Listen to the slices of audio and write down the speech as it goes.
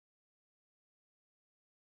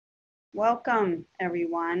Welcome,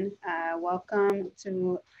 everyone. Welcome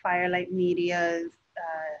to Firelight Media's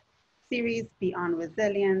series, Beyond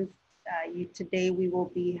Resilience. Today, we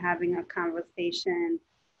will be having a conversation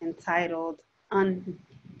entitled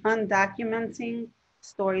Undocumenting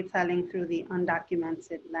Storytelling Through the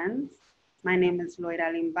Undocumented Lens. My name is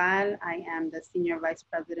Loida Limbal. I am the Senior Vice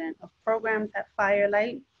President of Programs at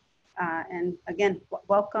Firelight. And again,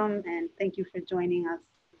 welcome and thank you for joining us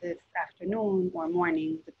this afternoon or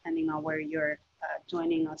morning, depending on where you're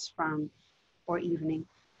joining us from, or evening,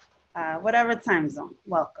 whatever time zone,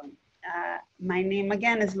 welcome. My name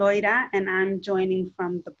again is Loida, and I'm joining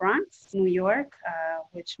from the Bronx, New York,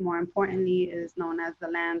 which more importantly is known as the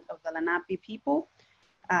land of the Lenape people.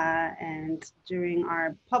 And during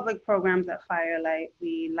our public programs at Firelight,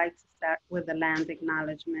 we like to start with the land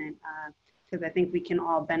acknowledgement, because I think we can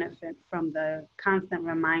all benefit from the constant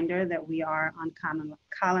reminder that we are on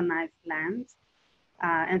colonized lands.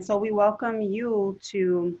 And so we welcome you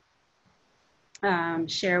to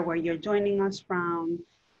share where you're joining us from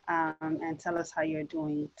and tell us how you're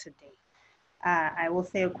doing today. I will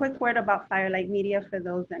say a quick word about Firelight Media for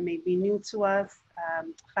those that may be new to us.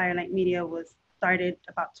 Firelight Media was started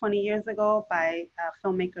about 20 years ago by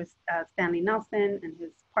filmmaker Stanley Nelson and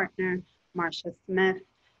his partner, Marcia Smith.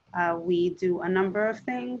 We do a number of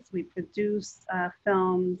things. We produce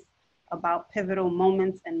films about pivotal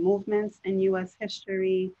moments and movements in US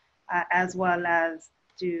history, as well as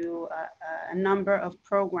do a number of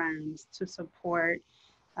programs to support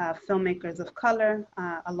filmmakers of color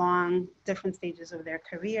along different stages of their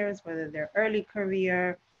careers, whether they're early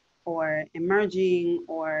career or emerging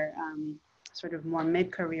or sort of more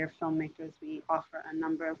mid-career filmmakers. We offer a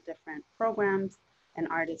number of different programs and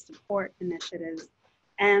artist support initiatives.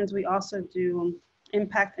 And we also do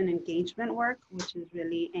impact and engagement work, which is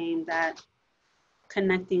really aimed at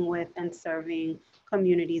connecting with and serving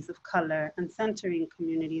communities of color and centering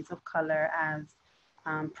communities of color as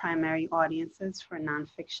primary audiences for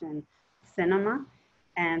nonfiction cinema.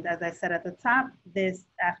 And as I said at the top, this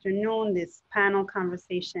afternoon, this panel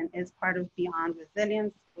conversation is part of Beyond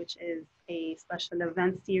Resilience, which is a special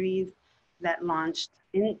event series that launched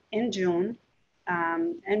in June.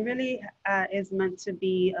 And really is meant to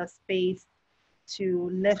be a space to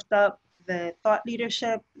lift up the thought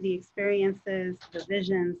leadership, the experiences, the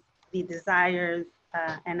visions, the desires,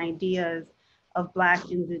 and ideas of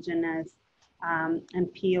Black, Indigenous, and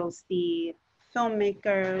POC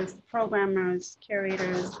filmmakers, programmers,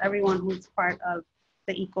 curators, everyone who's part of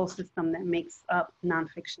the ecosystem that makes up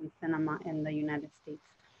nonfiction cinema in the United States.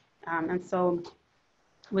 And so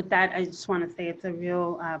with that, I just want to say it's a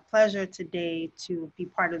real pleasure today to be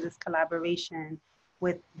part of this collaboration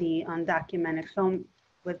with the Undocumented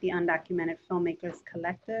Filmmakers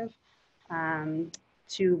Collective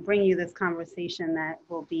to bring you this conversation that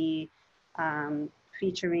will be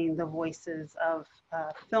featuring the voices of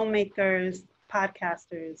filmmakers,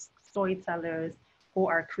 podcasters, storytellers who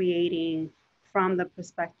are creating from the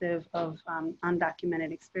perspective of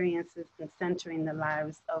undocumented experiences and centering the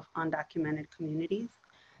lives of undocumented communities.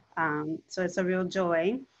 So it's a real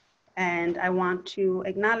joy. And I want to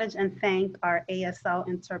acknowledge and thank our ASL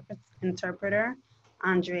interpreter,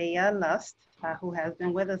 Andrea Lust, who has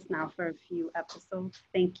been with us now for a few episodes.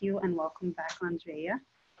 Thank you and welcome back, Andrea.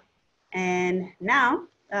 And now,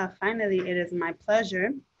 finally, it is my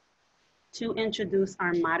pleasure to introduce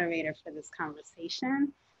our moderator for this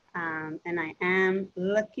conversation. And I am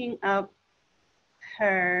looking up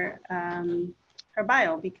her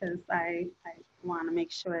bio because I want to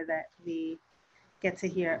make sure that we get to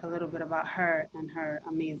hear a little bit about her and her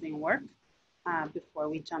amazing work before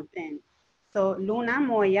we jump in. So Luna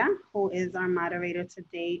Moya, who is our moderator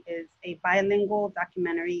today, is a bilingual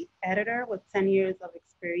documentary editor with 10 years of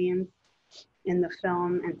experience in the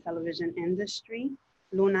film and television industry.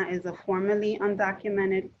 Luna is a formerly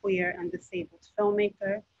undocumented, queer, and disabled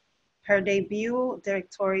filmmaker. Her debut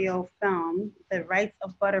directorial film, The Rights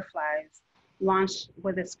of Butterflies, launched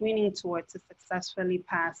with a screening tour to successfully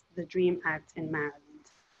pass the DREAM Act in Maryland.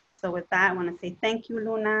 So with that, I want to say thank you,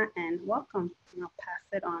 Luna, and welcome. And I'll pass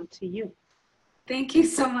it on to you. Thank you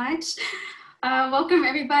so much. Welcome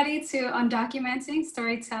everybody to Undocumenting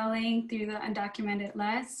Storytelling Through the Undocumented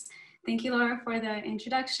Lens. Thank you, Laura, for the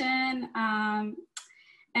introduction.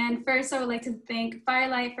 And first, I would like to thank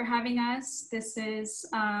Firelight for having us. This is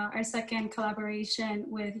our second collaboration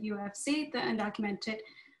with UFC, the Undocumented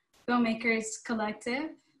Filmmakers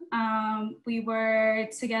Collective. We were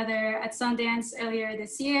together at Sundance earlier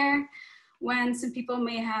this year when some people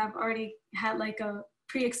may have already had like a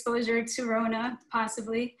pre-exposure to Rona,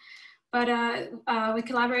 possibly. But we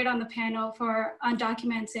collaborate on the panel for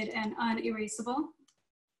Undocumented and Unerasable.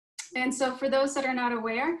 And so for those that are not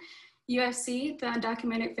aware, UFC, the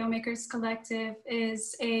Undocumented Filmmakers Collective,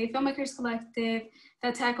 is a filmmakers collective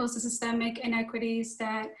that tackles the systemic inequities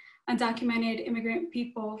that undocumented immigrant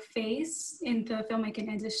people face in the filmmaking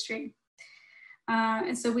industry.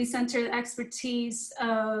 And so we center the expertise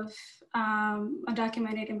of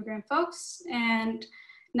undocumented immigrant folks, and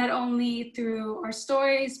not only through our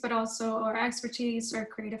stories, but also our expertise, our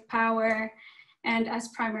creative power, and as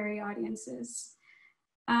primary audiences.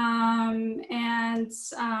 I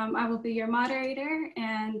will be your moderator,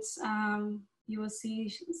 and you will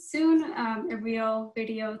see soon a real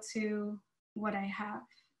video to what I have,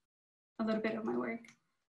 a little bit of my work.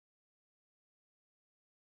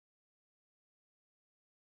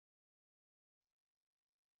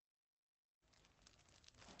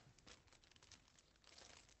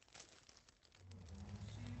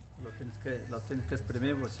 Lo tienes que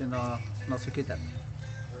exprimir porque si no, no se quitan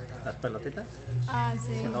las pelotitas. Ah,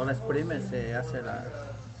 sí. Si no la exprimes se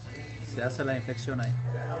hace la infección ahí.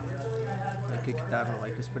 Hay que quitarlo,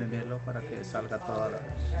 hay que exprimirlo para que salga toda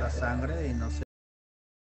la sangre y no se...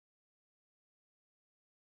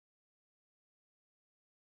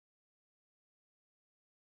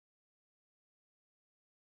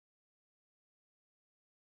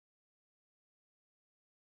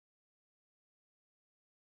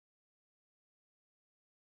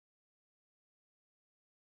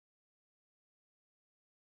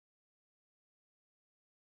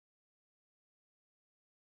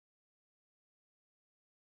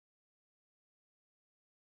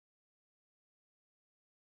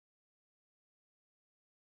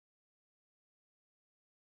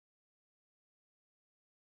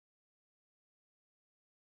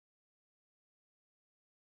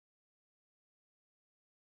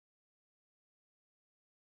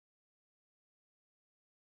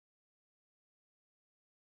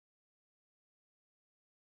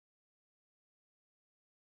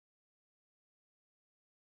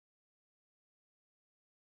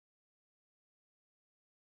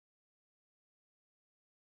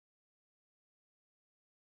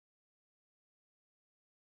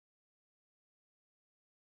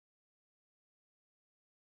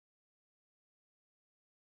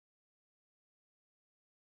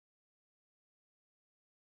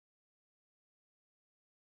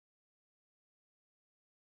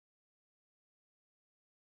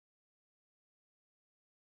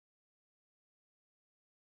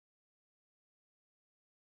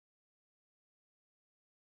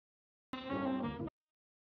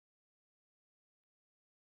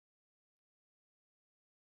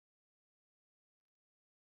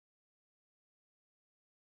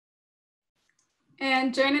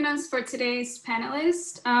 And joining us for today's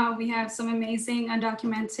panelist, we have some amazing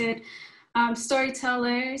undocumented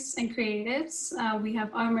storytellers and creatives. We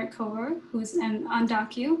have Amrit Kaur, who's an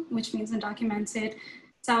undocu, which means undocumented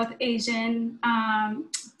South Asian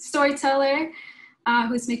storyteller,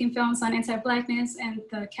 who's making films on anti-blackness and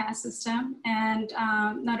the caste system. And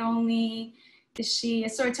not only is she a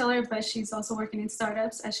storyteller, but she's also working in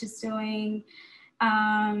startups, as she's doing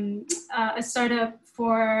a startup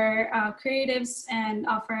for creatives and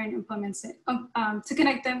offering employment to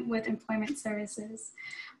connect them with employment services.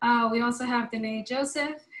 We also have Denea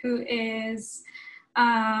Joseph, who is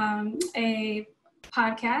a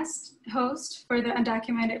podcast host for the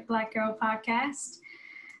Undocumented Black Girl Podcast.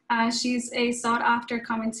 She's a sought-after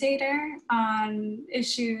commentator on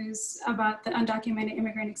issues about the undocumented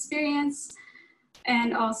immigrant experience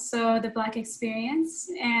and also the Black experience.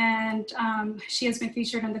 And she has been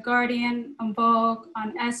featured on The Guardian, on Vogue,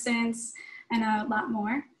 on Essence, and a lot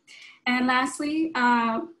more. And lastly,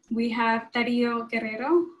 we have Dario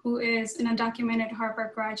Guerrero, who is an undocumented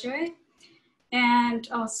Harvard graduate and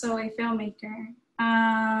also a filmmaker.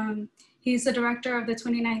 He's the director of the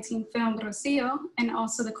 2019 film ROCIO and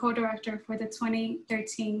also the co-director for the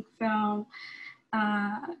 2013 film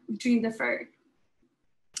Dream Deferred.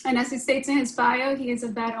 And as he states in his bio, he is a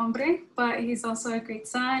bad hombre, but he's also a great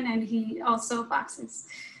son, and he also boxes.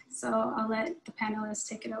 So I'll let the panelists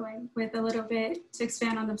take it away with a little bit to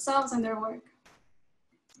expand on themselves and their work.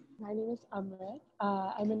 My name is Amrit.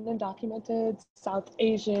 I'm an undocumented South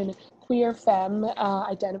Asian queer femme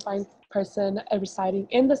identifying person residing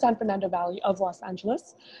in the San Fernando Valley of Los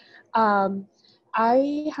Angeles.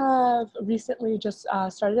 I have recently just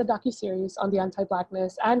started a docu-series on the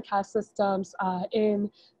anti-blackness and caste systems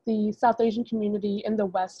in the South Asian community in the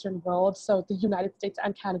Western world, so the United States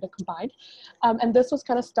and Canada combined. And this was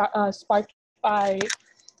kind of sparked by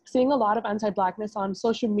seeing a lot of anti-blackness on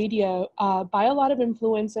social media by a lot of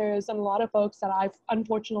influencers and a lot of folks that I've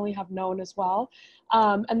unfortunately have known as well.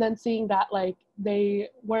 And then seeing that like they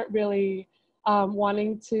weren't really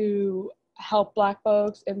wanting to help Black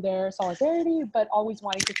folks in their solidarity, but always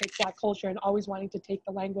wanting to take Black culture and always wanting to take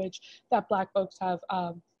the language that Black folks have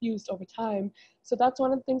used over time. So that's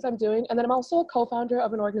one of the things I'm doing. And then I'm also a co-founder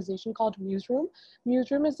of an organization called MuseRoom.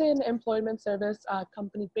 MuseRoom is an employment service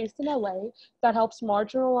company based in LA that helps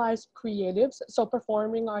marginalized creatives, so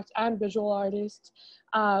performing arts and visual artists,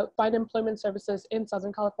 find employment services in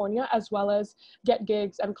Southern California, as well as get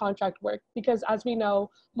gigs and contract work. Because as we know,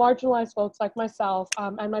 marginalized folks like myself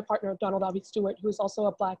and my partner, Donald Avi Stewart, who's also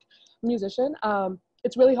a Black musician,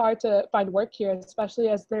 it's really hard to find work here, especially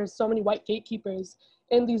as there's so many white gatekeepers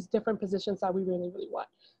in these different positions that we really, really want.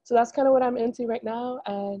 So that's kind of what I'm into right now.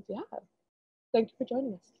 And yeah, thank you for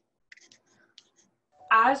joining us.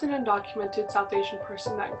 As an undocumented South Asian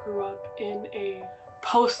person that grew up in a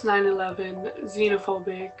post 9/11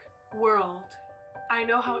 xenophobic world, I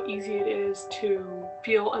know how easy it is to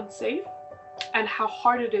feel unsafe and how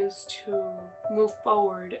hard it is to move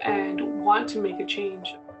forward and want to make a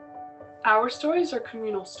change. Our stories are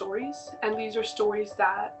communal stories, and these are stories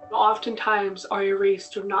that oftentimes are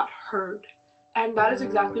erased or not heard. And that is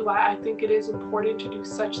exactly why I think it is important to do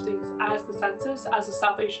such things as the census as a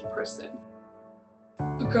South Asian person.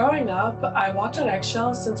 Growing up, I walked on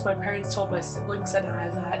eggshells since my parents told my siblings and I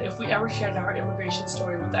that if we ever shared our immigration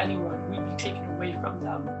story with anyone, we'd be taken away from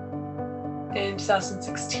them. In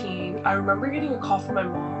 2016, I remember getting a call from my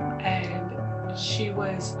mom, and she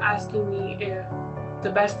was asking me if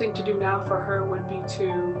the best thing to do now for her would be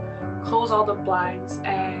to close all the blinds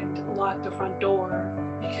and lock the front door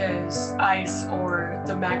because ICE or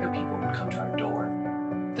the MAGA people would come to our door.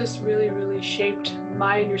 This really, really shaped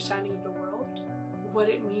my understanding of the world, what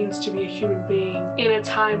it means to be a human being in a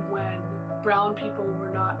time when brown people were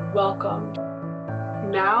not welcomed.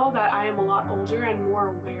 Now that I am a lot older and more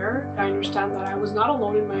aware, I understand that I was not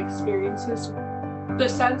alone in my experiences. The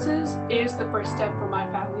census is the first step for my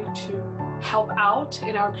family to help out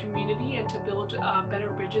in our community and to build better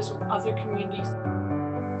bridges with other communities.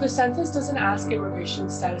 The census doesn't ask immigration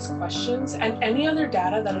status questions, and any other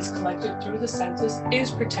data that is collected through the census is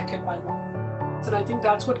protected by law. And I think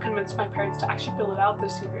that's what convinced my parents to actually fill it out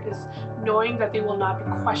this year, is knowing that they will not be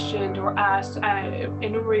questioned or asked. If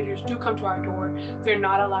enumerators do come to our door, they're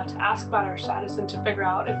not allowed to ask about our status and to figure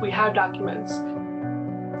out if we have documents.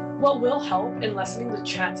 What will help in lessening the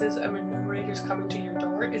chances of enumerators coming to your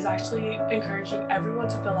door is actually encouraging everyone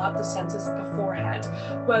to fill out the census beforehand,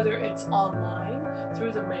 whether it's online,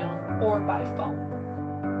 through the mail, or by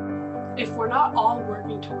phone. If we're not all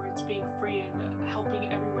working towards being free and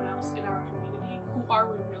helping everyone else in our community, who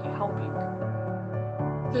are we really helping?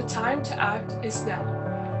 The time to act is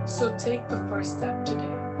now, so take the first step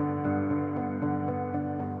today.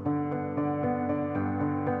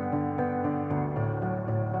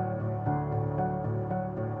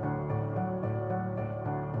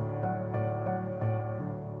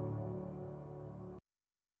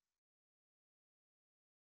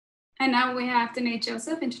 And now we have Denea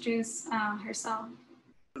Joseph introduce herself.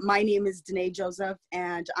 My name is Denea Joseph,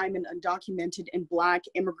 and I'm an undocumented and Black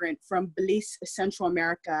immigrant from Belize, Central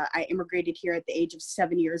America. I immigrated here at the age of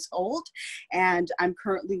 7 years old, and I'm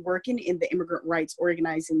currently working in the immigrant rights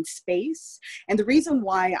organizing space. And the reason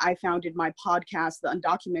why I founded my podcast, the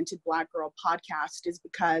Undocumented Black Girl Podcast, is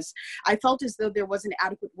because I felt as though there wasn't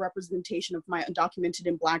adequate representation of my undocumented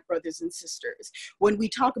and Black brothers and sisters. When we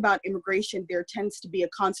talk about immigration, there tends to be a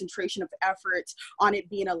concentration of efforts on it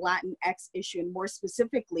being a Latinx issue, and more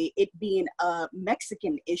specifically, it being a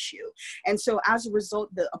Mexican issue. And so as a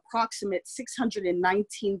result, the approximate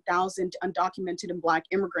 619,000 undocumented and Black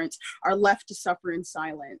immigrants are left to suffer in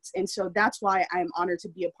silence. And so that's why I'm honored to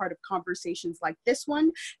be a part of conversations like this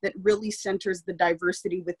one that really centers the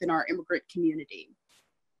diversity within our immigrant community.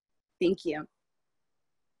 Thank you.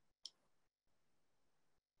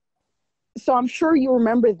 So I'm sure you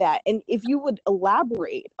remember that. And if you would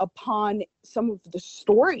elaborate upon some of the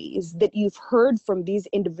stories that you've heard from these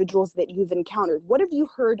individuals that you've encountered, what have you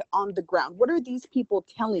heard on the ground? What are these people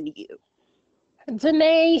telling you?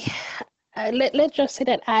 Denea, let's just say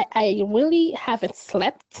that I really haven't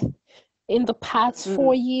slept in the past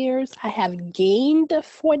 4 years. I have gained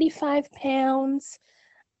 45 pounds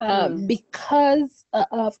because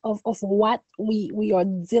of what we are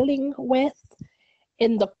dealing with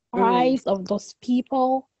in the cries of those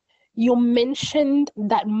people. You mentioned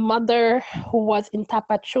that mother who was in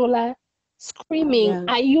Tapachula screaming,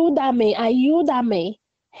 Ayúdame, ayúdame,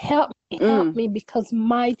 help me, because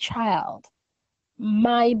my child,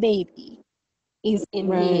 my baby is in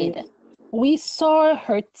need. We saw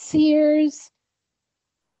her tears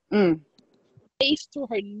face to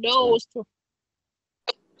her nose.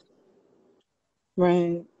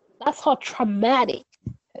 Right. That's how traumatic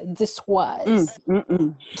this was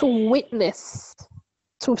to witness,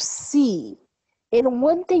 to see. And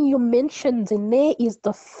one thing you mentioned, Denea, is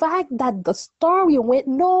the fact that the story went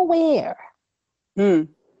nowhere.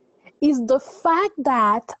 Is the fact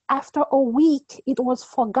that after a week, it was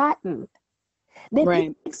forgotten. Then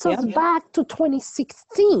it takes us back to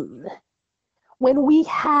 2016, when we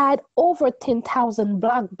had over 10,000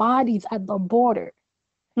 Black bodies at the border.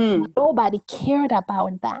 Nobody cared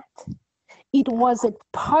about that. It wasn't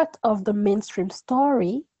part of the mainstream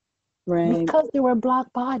story because there were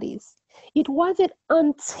Black bodies. It wasn't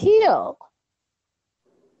until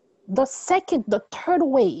the third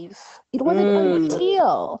wave. It wasn't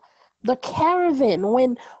until the caravan,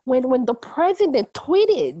 when the president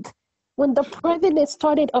tweeted, when the president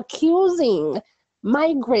started accusing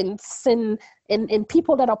migrants and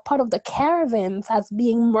people that are part of the caravans as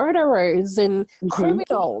being murderers and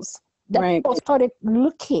criminals, that people started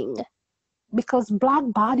looking, because Black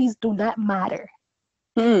bodies do not matter.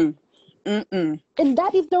 And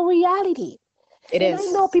that is the reality. It is.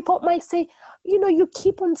 I know people might say, you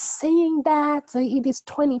keep on saying that it is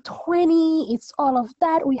 2020, it's all of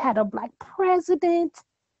that. We had a Black president.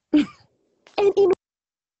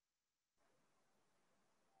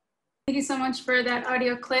 Thank you so much for that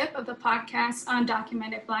audio clip of the podcast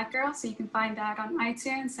Undocumented Black Girl. So you can find that on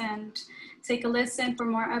iTunes and take a listen for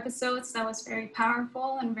more episodes. That was very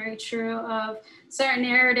powerful and very true of certain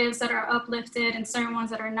narratives that are uplifted and certain ones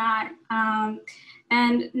that are not.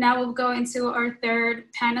 And now we'll go into our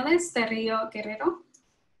third panelist, Dario Guerrero.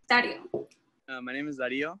 Dario. My name is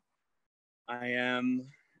Dario. I am,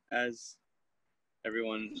 as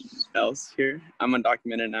everyone else here, I'm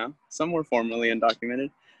undocumented now. Some more formally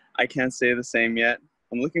undocumented. I can't say the same yet.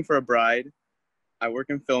 I'm looking for a bride. I work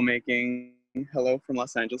in filmmaking. Hello from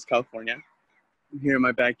Los Angeles, California. I'm here in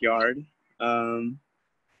my backyard.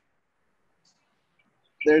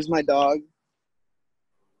 There's my dog.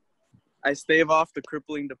 I stave off the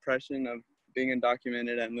crippling depression of being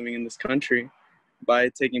undocumented and living in this country by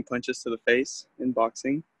taking punches to the face in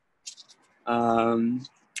boxing. I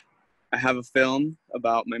have a film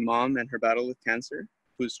about my mom and her battle with cancer,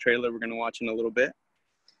 whose trailer we're going to watch in a little bit.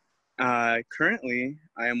 Currently,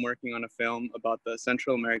 I am working on a film about the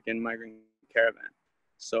Central American migrant caravan.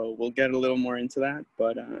 So we'll get a little more into that,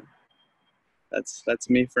 but that's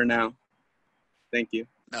me for now. Thank you.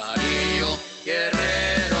 Dario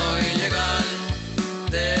Guerrero, ilegal,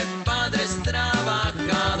 de padres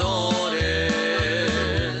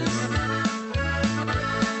trabajadores.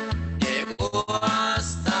 Llegó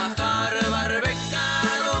hasta Harvard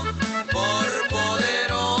becado por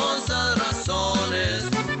poderosas razones.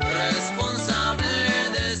 Responsable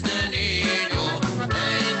desde niño de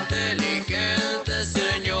inteligentes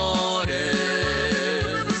señores.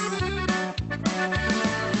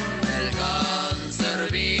 El cáncer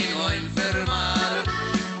vino a enfermar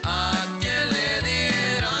a quien le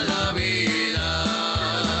diera la vida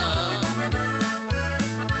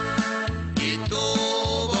y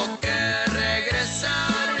tuvo que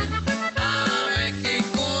regresar a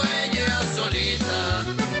México ella solita,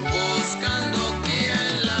 buscando quien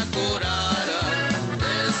la curara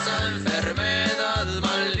de esa enfermedad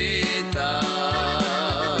maldita.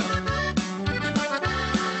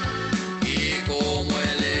 Y como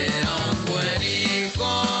él era un buen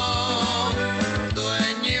hijo,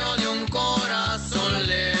 dueño de un corazón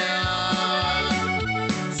leal,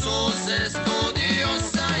 sus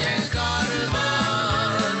estudios hay en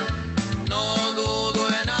Harvard, no dudo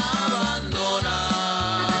en abandonar.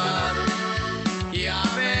 Y a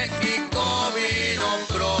México vino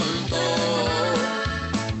pronto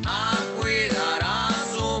a cuidar a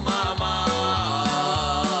su mamá.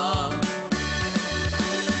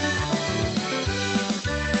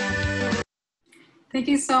 Thank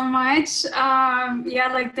you so much.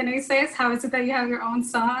 Yeah, like Denea says, how is it that you have your own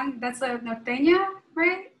song? That's a norteña,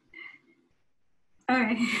 right?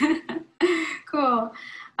 Okay, cool.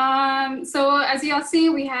 So as you all see,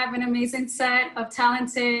 we have an amazing set of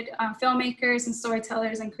talented filmmakers and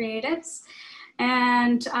storytellers and creatives.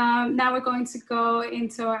 And now we're going to go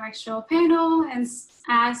into our actual panel and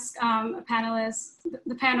ask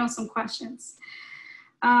the panel some questions.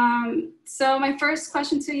 So my first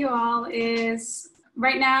question to you all is,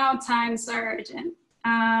 right now, times are urgent.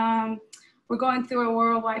 We're going through a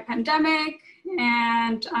worldwide pandemic,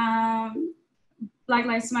 and Black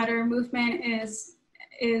Lives Matter movement is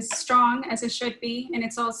strong, as it should be, and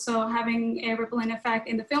it's also having a rippling effect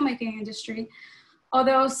in the filmmaking industry.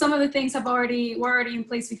 Although some of the things were already in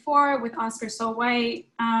place before with Oscar So White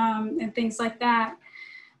and things like that.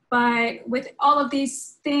 But with all of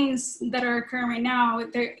these things that are occurring right now,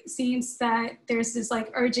 there seems that there's this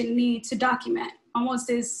like urgent need to document, almost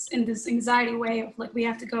in this anxiety way of like, we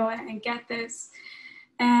have to go and get this.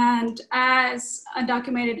 And as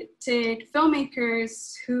undocumented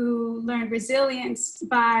filmmakers who learned resilience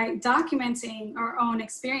by documenting our own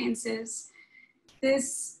experiences,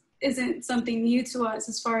 this isn't something new to us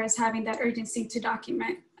as far as having that urgency to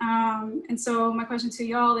document. And so my question to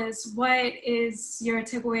y'all is, what is your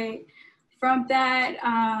takeaway from that?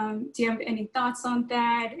 Do you have any thoughts on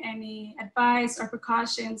that? Any advice or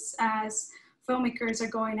precautions as filmmakers are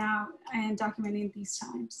going out and documenting these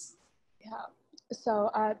times? Yeah,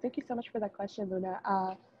 so thank you so much for that question,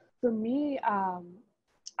 Luna. For me,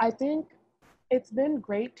 I think it's been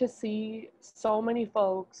great to see so many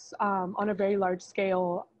folks on a very large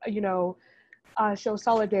scale, show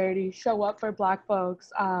solidarity, show up for Black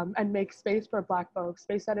folks, and make space for Black folks,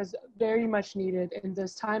 space that is very much needed in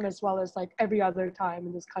this time as well as like every other time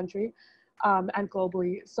in this country and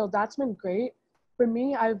globally. So that's been great. For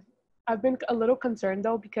me, I've been a little concerned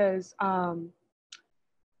though, because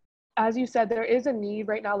as you said, there is a need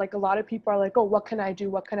right now. Like a lot of people are like, oh, what can I do?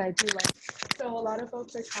 What can I do? Like, so a lot of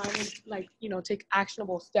folks are trying to like, take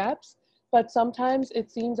actionable steps, but sometimes it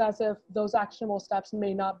seems as if those actionable steps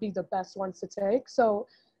may not be the best ones to take. So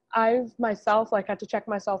I've myself like had to check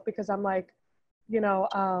myself, because I'm like,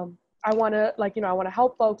 I want to like, I want to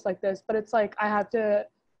help folks like this, but it's like, I have to,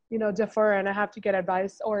 defer and I have to get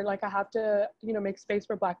advice, or like I have to, make space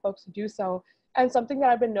for Black folks to do so. And something that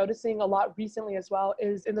I've been noticing a lot recently as well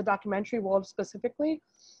is in the documentary world specifically,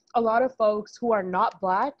 a lot of folks who are not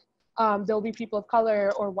Black, there'll be people of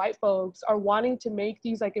color or white folks, are wanting to make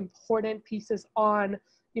these like important pieces on,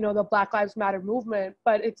 the Black Lives Matter movement.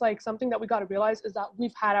 But it's like something that we got to realize is that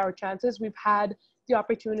we've had our chances, we've had the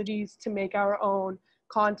opportunities to make our own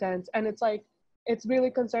content. And it's like, it's really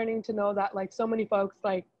concerning to know that like so many folks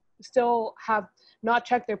like still have not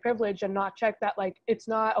checked their privilege and not checked that like it's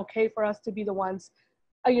not okay for us to be the ones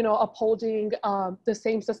upholding the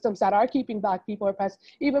same systems that are keeping Black people oppressed,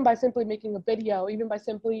 even by simply making a video, even by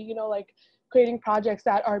simply like creating projects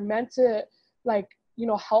that are meant to like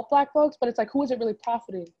help Black folks, but it's like, who is it really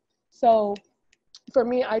profiting? So for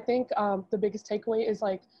me, I think the biggest takeaway is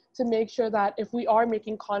like to make sure that if we are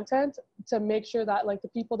making content, to make sure that like the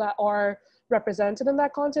people that are represented in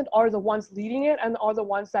that content are the ones leading it, and are the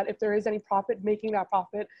ones that if there is any profit, making that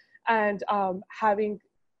profit, and having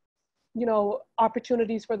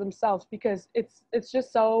opportunities for themselves, because it's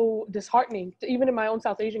just so disheartening. Even in my own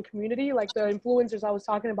South Asian community, like the influencers I was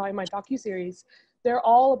talking about in my docu-series, they're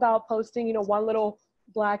all about posting one little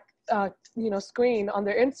Black screen on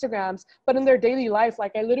their Instagrams, but in their daily life,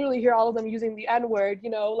 like I literally hear all of them using the N-word,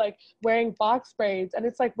 like wearing box braids, and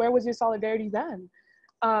it's like, where was your solidarity then?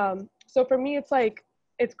 So for me, it's like,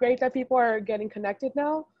 it's great that people are getting connected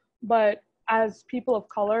now, but as people of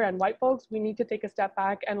color and white folks, we need to take a step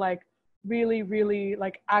back and like really, really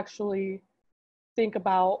like actually think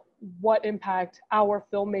about what impact our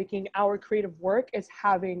filmmaking, our creative work is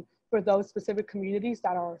having for those specific communities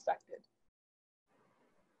that are affected.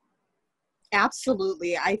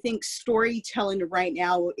 Absolutely. I think storytelling right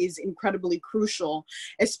now is incredibly crucial,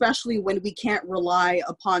 especially when we can't rely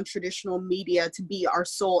upon traditional media to be our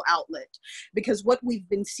sole outlet. Because what we've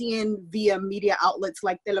been seeing via media outlets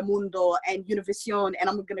like Telemundo and Univision, and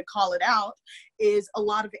I'm going to call it out, is a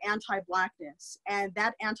lot of anti-blackness. And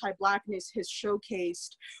that anti-blackness has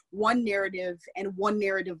showcased one narrative and one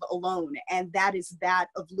narrative alone, and that is that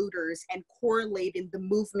of looters, and correlating the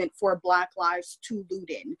movement for Black lives to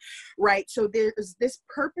looting, right? So there's this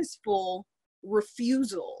purposeful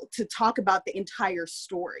refusal to talk about the entire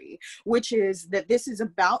story, which is that this is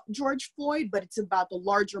about George Floyd, but it's about the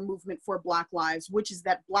larger movement for Black lives, which is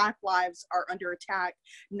that Black lives are under attack,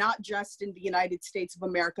 not just in the United States of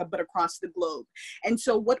America, but across the globe. And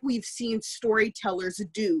so what we've seen storytellers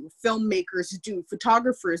do, filmmakers do,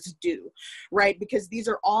 photographers do, right? Because these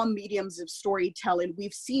are all mediums of storytelling.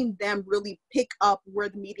 We've seen them really pick up where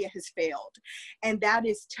the media has failed. And that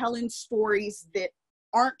is telling stories that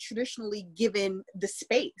aren't traditionally given the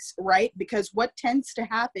space, right? Because what tends to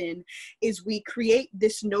happen is we create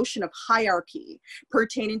this notion of hierarchy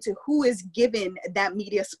pertaining to who is given that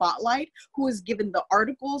media spotlight, who is given the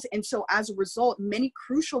articles. And so as a result, many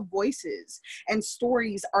crucial voices and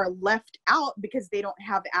stories are left out because they don't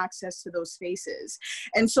have access to those spaces.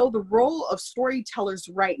 And so the role of storytellers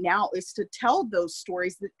right now is to tell those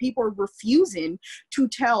stories that people are refusing to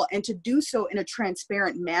tell, and to do so in a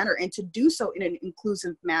transparent manner, and to do so in an inclusive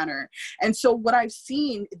manner. And so what I've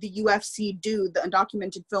seen the UFC do, the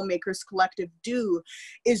Undocumented Filmmakers Collective do,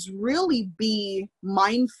 is really be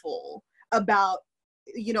mindful about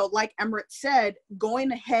you know, like Amrit said,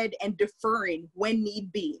 going ahead and deferring when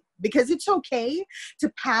need be, because it's okay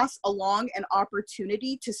to pass along an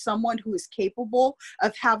opportunity to someone who is capable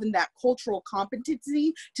of having that cultural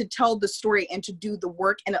competency to tell the story and to do the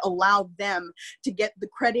work, and allow them to get the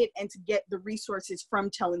credit and to get the resources from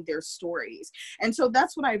telling their stories. And so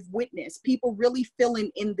that's what I've witnessed, people really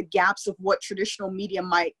filling in the gaps of what traditional media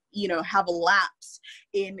might, you know, have a lapse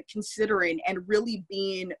in considering, and really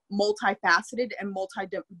being multifaceted and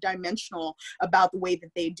multidimensional about the way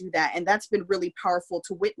that they do that. And that's been really powerful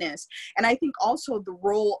to witness. And I think also the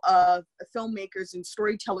role of filmmakers and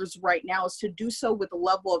storytellers right now is to do so with a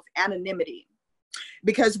level of anonymity,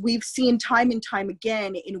 because we've seen time and time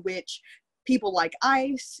again in which people like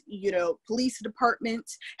ICE, you know, police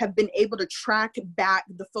departments have been able to track back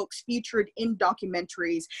the folks featured in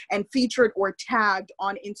documentaries and featured or tagged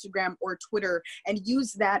on Instagram or Twitter, and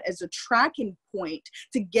use that as a tracking point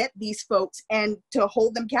to get these folks and to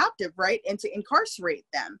hold them captive, right? And to incarcerate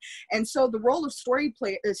them. And so the role of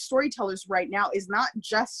storytellers right now is not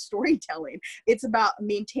just storytelling. It's about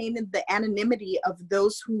maintaining the anonymity of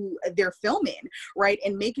those who they're filming, right?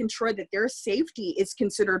 And making sure that their safety is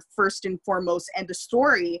considered first and foremost, and the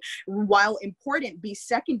story, while important, be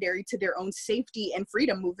secondary to their own safety and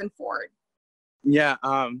freedom moving forward. Yeah,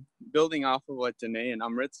 building off of what Denea and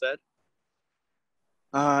Amrit said,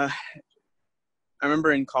 I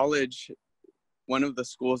remember in college, one of the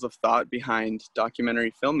schools of thought behind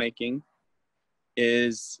documentary filmmaking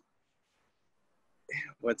is,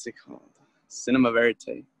 what's it called? Cinema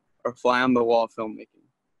verite, or fly on the wall filmmaking,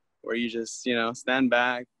 where you just, you know, stand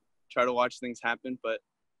back, try to watch things happen, but,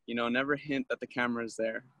 you know, never hint that the camera is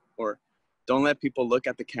there, or don't let people look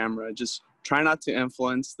at the camera. Just try not to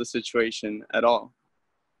influence the situation at all.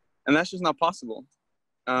 And that's just not possible.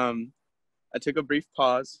 I took a brief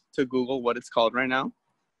pause to Google what it's called right now,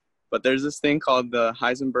 but there's this thing called the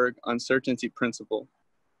Heisenberg uncertainty principle,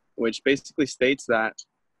 which basically states that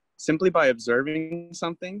simply by observing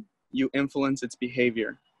something, you influence its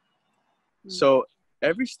behavior. So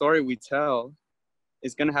every story we tell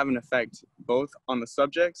is going to have an effect both on the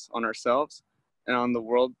subjects, on ourselves, and on the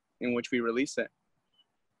world in which we release it.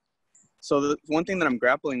 So the one thing that I'm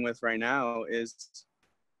grappling with right now is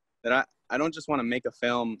that I don't just want to make a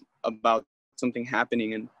film about something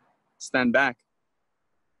happening and stand back.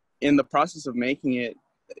 In the process of making it,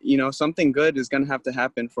 you know, something good is going to have to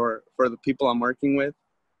happen for the people I'm working with,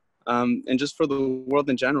 and just for the world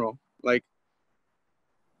in general. Like,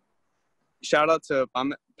 shout out to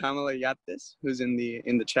Pamela Yates, who's in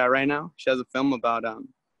the chat right now. She has a film about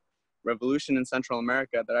revolution in Central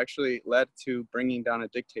America that actually led to bringing down a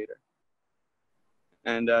dictator.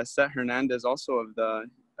 And Seth Hernandez, also of the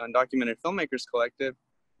Undocumented Filmmakers Collective,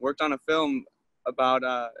 worked on a film about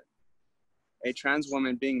a trans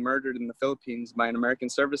woman being murdered in the Philippines by an American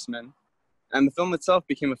serviceman. And the film itself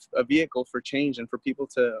became a vehicle for change and for people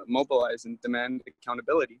to mobilize and demand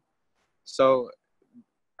accountability. So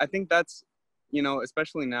I think that's, you know,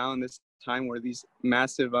 especially now in this time where these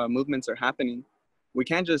massive movements are happening, we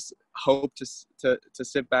can't just hope to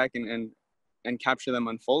sit back and capture them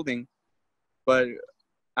unfolding, but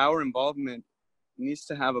our involvement needs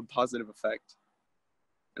to have a positive effect.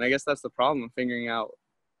 And I guess that's the problem, figuring out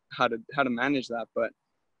how to manage that. But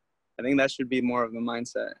I think that should be more of the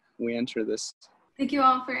mindset we enter this. Thank you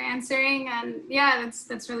all for answering. And yeah,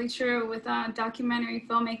 that's really true. With documentary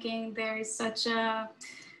filmmaking, there's such a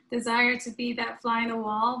desire to be that fly on the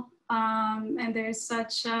wall. And there's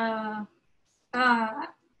such a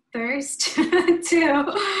thirst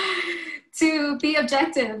to be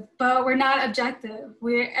objective, but we're not objective.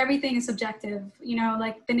 Everything is subjective. You know,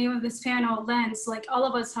 like the name of this panel, lens, like all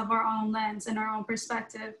of us have our own lens and our own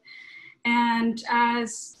perspective. And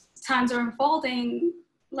as times are unfolding,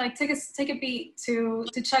 like take a beat to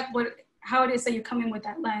check how it is that you come in with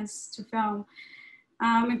that lens to film.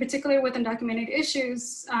 In particular with undocumented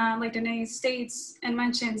issues, like Denea states and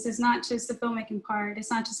mentions, it's not just the filmmaking part, it's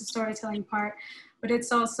not just the storytelling part, but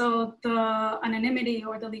it's also the anonymity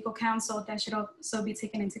or the legal counsel that should also be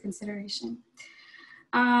taken into consideration.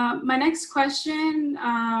 My next question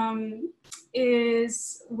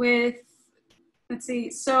is with, let's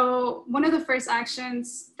see, so one of the first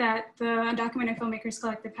actions that the Undocumented Filmmakers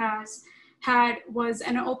Collective had was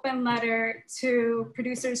an open letter to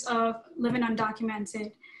producers of Living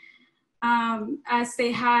Undocumented, as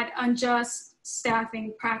they had unjust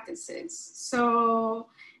staffing practices. So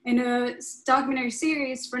in a documentary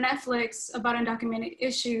series for Netflix about undocumented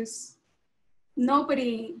issues,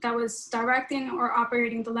 nobody that was directing or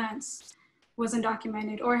operating the lens was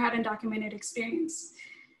undocumented or had undocumented experience.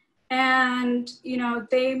 And, you know,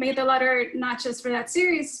 they made the letter not just for that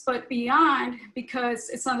series, but beyond, because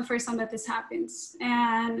it's not the first time that this happens.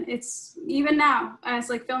 And it's even now, as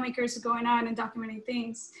like filmmakers are going on and documenting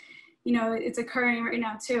things, you know, it's occurring right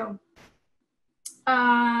now too.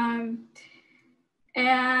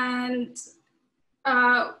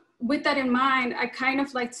 With that in mind, I kind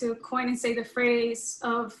of like to coin and say the phrase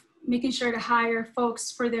of making sure to hire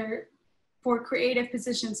folks for creative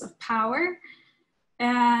positions of power,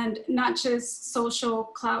 and not just social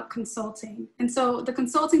clout consulting. And so the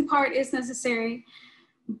consulting part is necessary,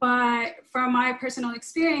 but from my personal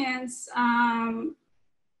experience,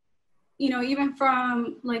 you know, even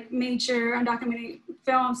from like major undocumented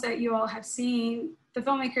films that you all have seen, the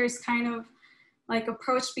filmmakers kind of like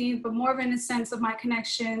approached me, but more of in a sense of my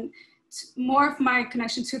connection, more of my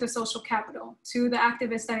connection to the social capital, to the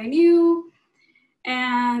activists that I knew.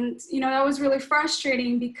 And, you know, that was really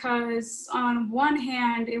frustrating because on one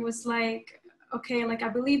hand, it was like, okay, like I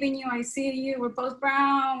believe in you, I see you, we're both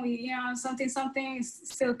brown, we, you know, something is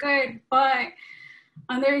still good. But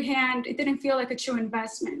on the other hand, it didn't feel like a true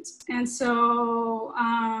investment. And so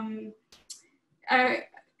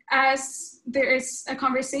as there is a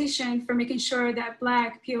conversation for making sure that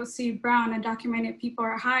Black, POC, brown, undocumented people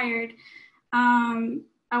are hired,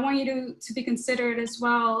 I want you to be considered as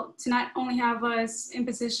well, to not only have us in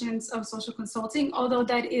positions of social consulting, although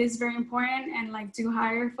that is very important and like do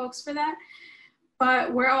hire folks for that,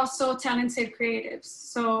 but we're also talented creatives.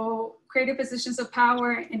 So creative positions of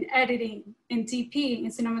power in editing, in DP, in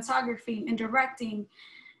cinematography, in directing,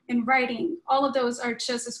 in writing, all of those are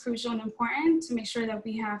just as crucial and important to make sure that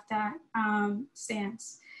we have that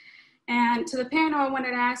stance. And to the panel, I wanted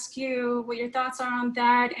to ask you what your thoughts are on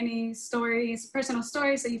that, any stories, personal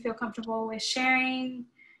stories that you feel comfortable with sharing.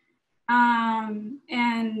 Denea,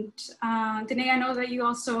 I know that you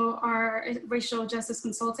also are a racial justice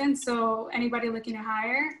consultant, so anybody looking to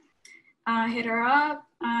hire, hit her up,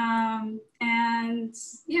 and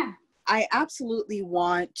yeah. I absolutely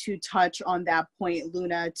want to touch on that point,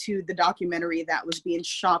 Luna, to the documentary that was being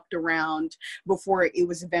shopped around before it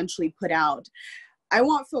was eventually put out. I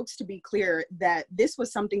want folks to be clear that this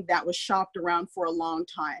was something that was shopped around for a long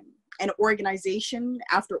time. And organization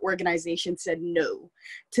after organization said no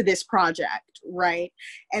to this project, right?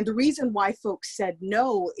 And the reason why folks said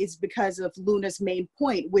no is because of Luna's main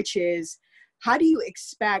point, which is, how do you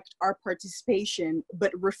expect our participation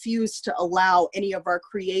but refuse to allow any of our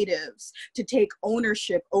creatives to take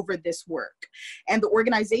ownership over this work? And the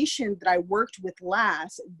organization that I worked with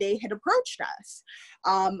last, they had approached us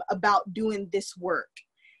about doing this work.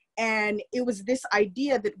 And it was this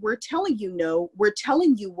idea that we're telling you no, we're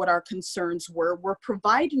telling you what our concerns were, we're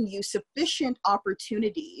providing you sufficient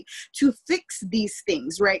opportunity to fix these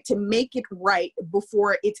things, right? To make it right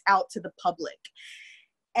before it's out to the public.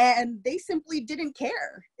 And they simply didn't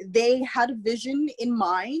care. They had a vision in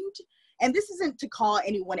mind. And this isn't to call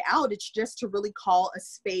anyone out, it's just to really call a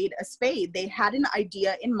spade a spade. They had an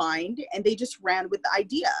idea in mind and they just ran with the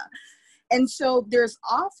idea. And so there's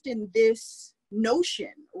often this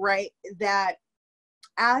notion, right, that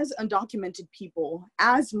as undocumented people,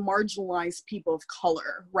 as marginalized people of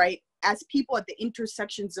color, right, as people at the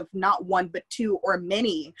intersections of not one, but two or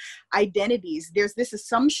many identities, there's this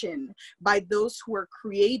assumption by those who are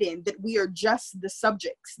creating that we are just the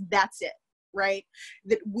subjects, that's it, right?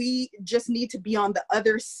 That we just need to be on the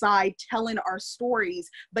other side telling our stories,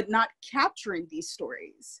 but not capturing these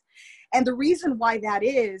stories. And the reason why that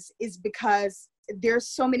is because there's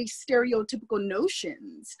so many stereotypical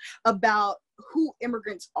notions about who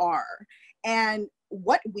immigrants are and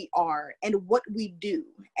what we are and what we do.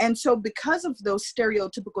 And so because of those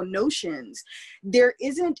stereotypical notions, there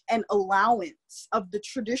isn't an allowance of the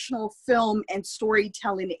traditional film and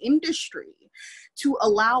storytelling industry to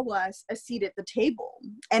allow us a seat at the table.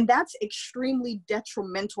 And that's extremely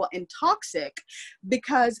detrimental and toxic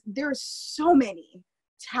because there's so many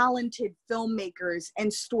talented filmmakers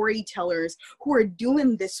and storytellers who are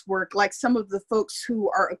doing this work, like some of the folks who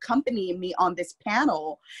are accompanying me on this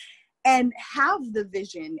panel, and have the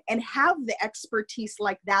vision and have the expertise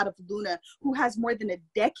like that of Luna, who has more than a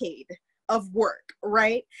decade of work,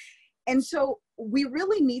 right? And so we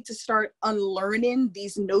really need to start unlearning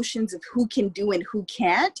these notions of who can do and who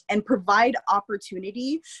can't, and provide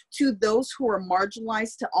opportunity to those who are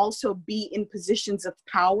marginalized to also be in positions of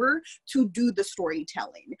power to do the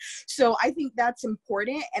storytelling. So I think that's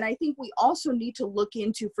important. And I think we also need to look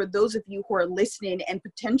into, for those of you who are listening and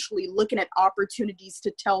potentially looking at opportunities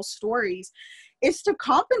to tell stories, is to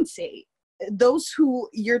compensate those who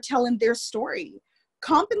you're telling their story.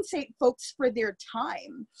 Compensate folks for their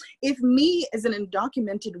time. If me as an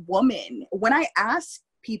undocumented woman, when I ask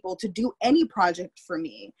people to do any project for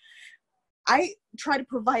me, I try to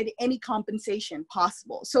provide any compensation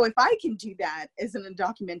possible. So if I can do that as an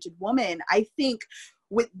undocumented woman, I think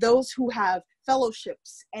with those who have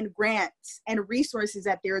fellowships and grants and resources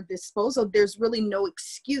at their disposal, there's really no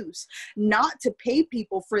excuse not to pay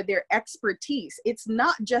people for their expertise. It's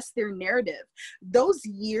not just their narrative. Those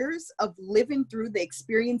years of living through the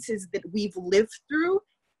experiences that we've lived through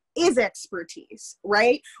is expertise,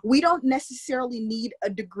 right? We don't necessarily need a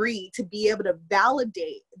degree to be able to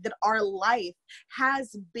validate that our life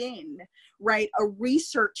has been, right, a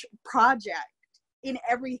research project in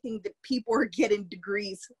everything that people are getting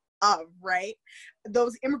degrees of, right?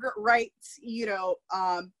 Those immigrant rights,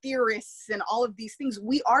 theorists and all of these things,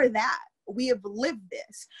 we are that. We have lived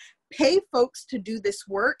this. Pay folks to do this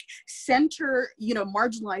work, center,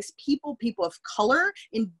 marginalized people, people of color,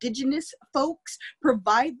 indigenous folks,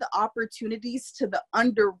 provide the opportunities to the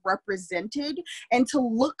underrepresented, and to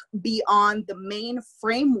look beyond the main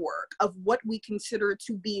framework of what we consider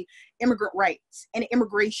to be immigrant rights and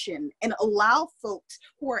immigration, and allow folks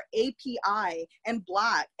who are API and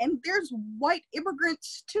Black, and there's white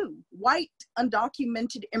immigrants too, white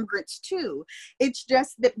undocumented immigrants too. It's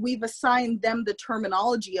just that we've assigned them the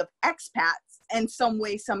terminology of expats, and some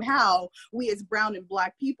way, somehow, we as brown and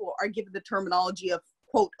Black people are given the terminology of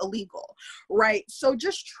quote illegal, right? So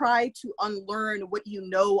just try to unlearn what you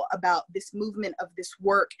know about this movement of this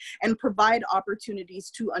work and provide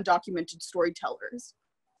opportunities to undocumented storytellers.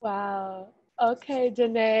 Wow. Okay,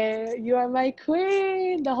 Denea, you are my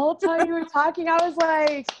queen. The whole time you were talking, I was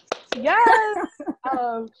like, yes.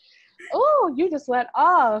 Oh, you just went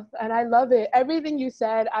off, and I love it. Everything you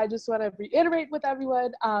said, I just want to reiterate with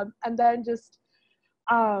everyone. And then just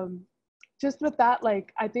with that,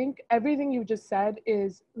 like, I think everything you just said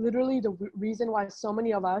is literally the reason why so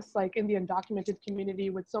many of us, like in the undocumented community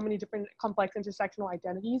with so many different complex intersectional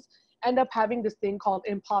identities, end up having this thing called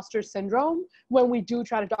imposter syndrome when we do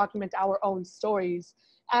try to document our own stories.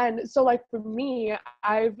 And so, like, for me,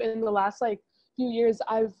 I've, in the last, like, few years,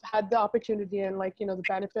 I've had the opportunity and, like, the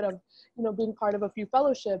benefit of, being part of a few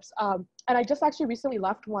fellowships. And I just actually recently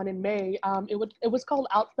left one in May. It was called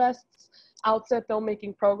Outfest's Outset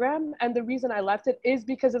Filmmaking Program. And the reason I left it is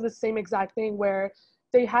because of the same exact thing, where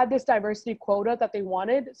they had this diversity quota that they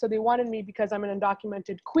wanted. So they wanted me because I'm an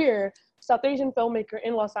undocumented queer South Asian filmmaker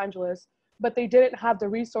in Los Angeles, but they didn't have the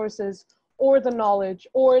resources or the knowledge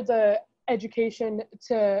or the education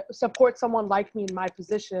to support someone like me in my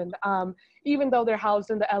position, even though they're housed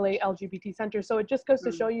in the LA LGBT Center. So it just goes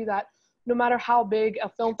to show you that no matter how big a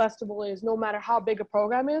film festival is, no matter how big a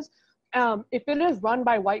program is, if it is run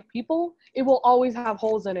by white people, it will always have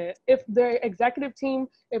holes in it. If their executive team,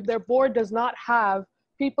 if their board does not have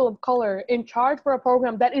people of color in charge for a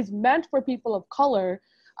program that is meant for people of color,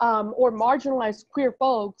 or marginalized queer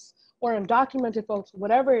folks or undocumented folks,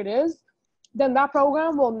 whatever it is, then that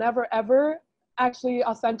program will never, ever actually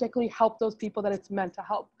authentically help those people that it's meant to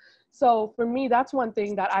help. So for me, that's one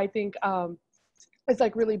thing that I think is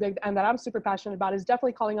like really big and that I'm super passionate about, is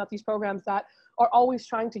definitely calling out these programs that are always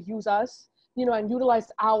trying to use us, and utilize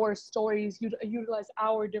our stories, utilize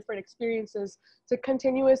our different experiences to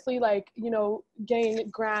continuously, like, gain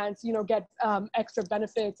grants, get extra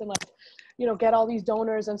benefits, and, like, get all these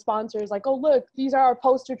donors and sponsors, like, oh, look, these are our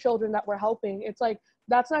poster children that we're helping. It's like,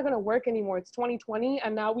 that's not going to work anymore. It's 2020,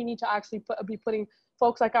 and now we need to actually be putting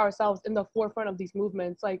folks like ourselves in the forefront of these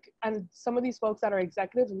movements. Like, and some of these folks that are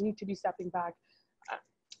executives need to be stepping back.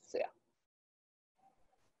 So yeah.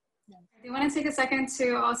 I do want to take a second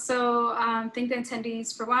to also thank the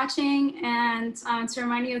attendees for watching, and to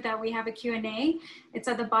remind you that we have a Q&A. It's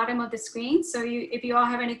at the bottom of the screen. So if you all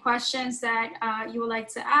have any questions that you would like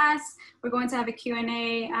to ask, we're going to have a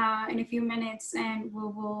Q&A in a few minutes, and we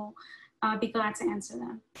will be glad to answer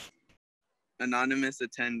them. Anonymous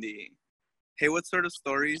attendee. Hey, what sort of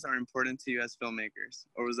stories are important to you as filmmakers?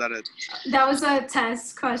 Or was that That was a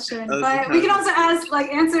test question, but we can also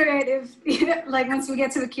answer it if, like, once we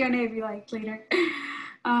get to the Q&A, if you like, later.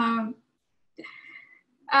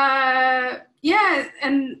 Yeah,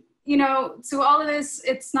 and, to all of this,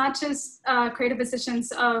 it's not just creative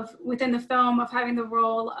decisions within the film of having the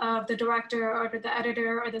role of the director or the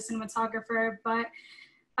editor or the cinematographer, but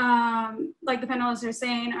like the panelists are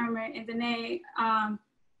saying, Amrit and Denea,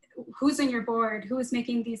 who's in your board, who is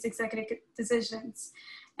making these executive decisions.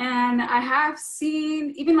 And I have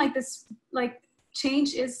seen even like this, like,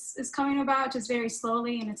 change is coming about just very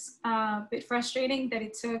slowly, and it's a bit frustrating that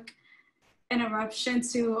it took an eruption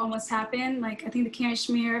to almost happen. Like, I think the Karen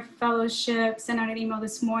Schmier Fellowship sent out an email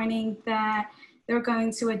this morning that they're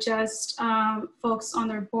going to adjust folks on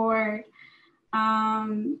their board,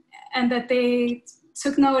 and that they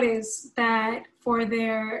took notice that for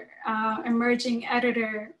their emerging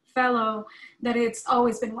editor fellow, that it's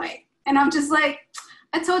always been white. And I'm just like,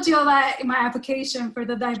 I told you all that in my application for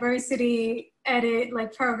the diversity edit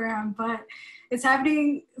like program, but it's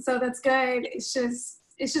happening, so that's good. It's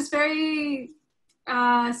just very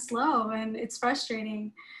slow, and it's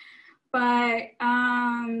frustrating. But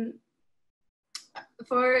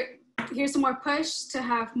here's some more push to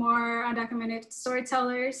have more undocumented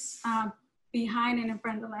storytellers behind and in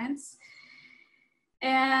front of the lens.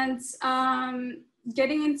 And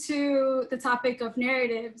getting into the topic of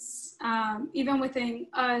narratives, even within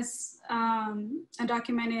us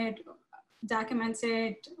undocumented,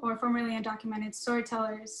 documented, or formerly undocumented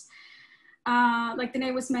storytellers, like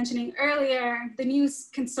Denea was mentioning earlier, the news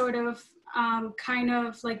can sort of kind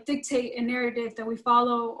of like dictate a narrative that we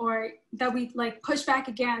follow or that we like push back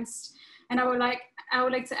against. And I would like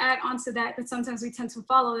to add on to that sometimes we tend to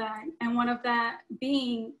follow that. And one of that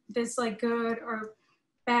being this like good or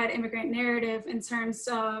bad immigrant narrative in terms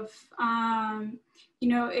of, you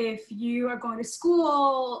know, if you are going to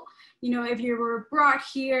school, you know, if you were brought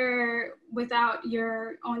here without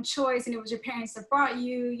your own choice and it was your parents that brought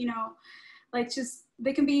you, you know, like just,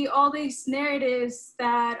 there can be all these narratives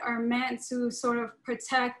that are meant to sort of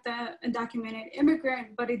protect the undocumented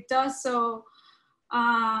immigrant, but it does so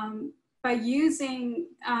by using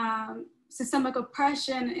systemic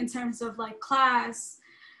oppression in terms of like class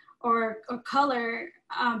or color,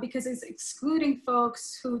 because it's excluding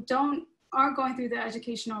folks who aren't going through the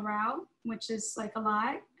educational route, which is like a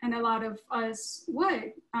lot, and a lot of us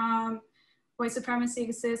would. White supremacy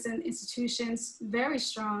exists in institutions very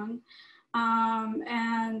strong.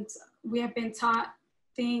 And we have been taught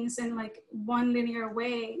things in like one linear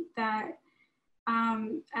way that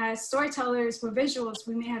as storytellers with visuals,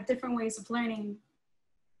 we may have different ways of learning.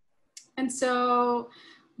 And so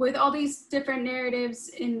with all these different narratives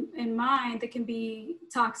in mind that can be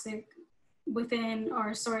toxic within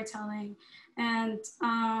our storytelling. And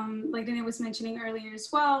like Denea was mentioning earlier as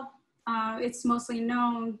well, it's mostly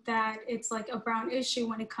known that it's like a brown issue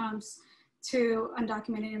when it comes to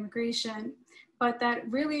undocumented immigration, but that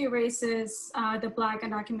really erases the Black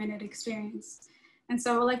undocumented experience. And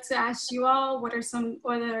so I'd like to ask you all, what are some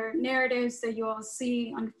other narratives that you all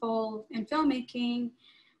see unfold in filmmaking,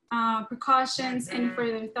 precautions, any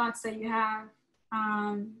further thoughts that you have?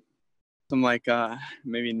 Some like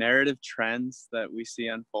maybe narrative trends that we see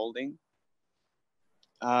unfolding.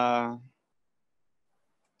 I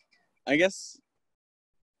guess,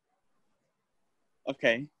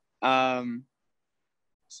 okay.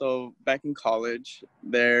 So back in college,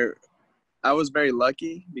 I was very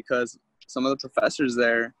lucky because some of the professors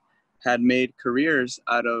there had made careers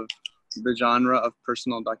out of the genre of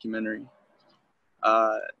personal documentary.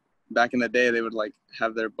 Back in the day, they would like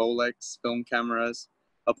have their Bolex film cameras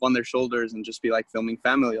up on their shoulders and just be like filming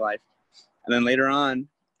family life. And then later on,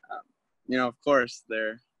 you know, of course,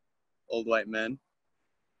 they're old white men.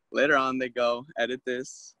 Later on, they go edit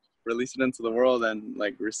this, release it into the world, and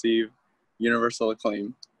like receive universal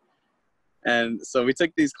acclaim. And so we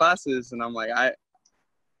took these classes, and I'm like,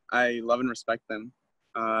 I love and respect them.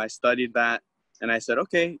 I studied that, and I said,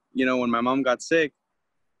 okay, you know, when my mom got sick,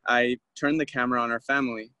 I turned the camera on our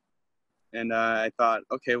family. And I thought,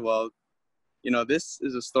 okay, well, you know, this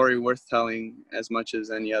is a story worth telling as much as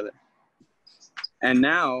any other. And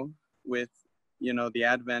now with, you know, the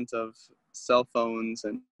advent of cell phones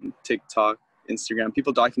and TikTok, Instagram,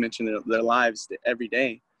 people documenting their lives every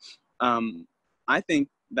day. I think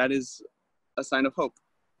that is a sign of hope,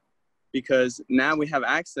 because now we have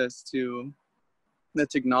access to the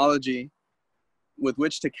technology with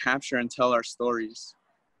which to capture and tell our stories.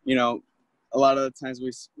 You know, a lot of the times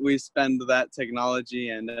we spend that technology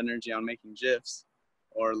and energy on making GIFs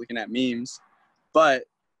or looking at memes, but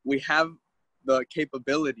we have the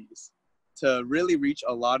capabilities to really reach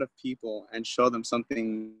a lot of people and show them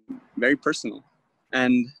something very personal.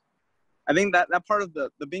 And I think that part of the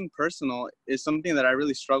being personal is something that I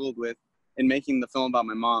really struggled with in making the film about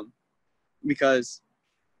my mom, because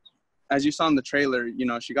as you saw in the trailer, you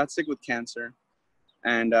know, she got sick with cancer,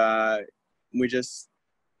 and we just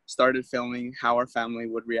started filming how our family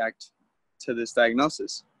would react to this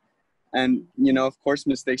diagnosis. And, you know, of course,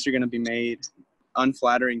 mistakes are going to be made.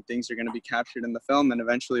 Unflattering things are going to be captured in the film and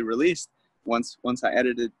eventually released once I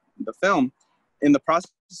edited the film. In the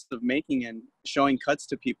process of making and showing cuts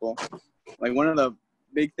to people, like one of the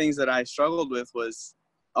big things that I struggled with was,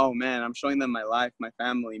 oh man, I'm showing them my life, my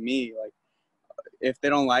family, me. Like, if they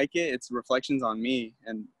don't like it, it's reflections on me.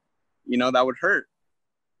 And, you know, that would hurt.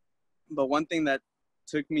 But one thing that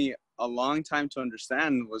took me a long time to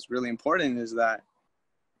understand was really important is that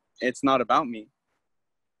it's not about me.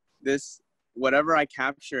 whatever I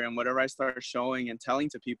capture and whatever I start showing and telling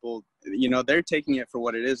to people, you know, they're taking it for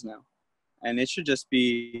what it is now. And it should just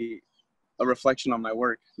be a reflection on my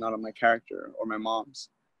work, not on my character or my mom's.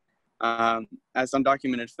 As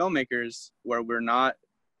undocumented filmmakers, where we're not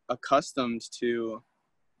accustomed to,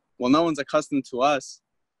 well, no one's accustomed to us,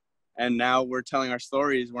 and now we're telling our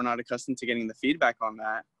stories, we're not accustomed to getting the feedback on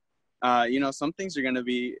that. You know, some things are gonna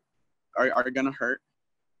hurt,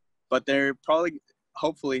 but they're probably,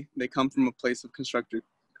 hopefully, they come from a place of constructive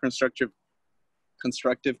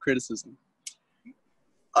criticism.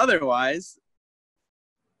 Otherwise,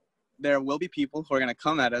 there will be people who are going to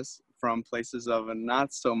come at us from places of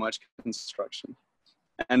not so much construction,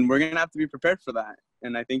 and we're going to have to be prepared for that.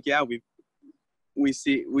 And I think, yeah, we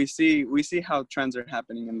see how trends are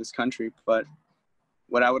happening in this country. But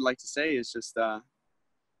what I would like to say is just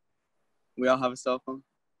we all have a cell phone,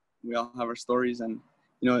 we all have our stories, and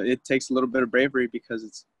you know, it takes a little bit of bravery, because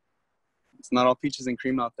it's not all peaches and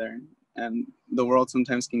cream out there, and the world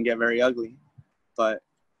sometimes can get very ugly. But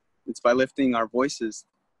it's by lifting our voices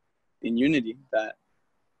in unity that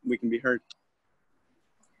we can be heard.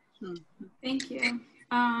 Thank you.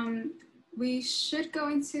 We should go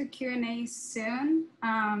into Q&A soon.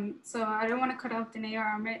 So I don't want to cut off Denea or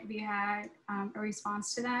Amrit. We had a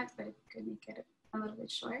response to that, but could make it a little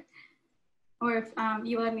bit short. Or if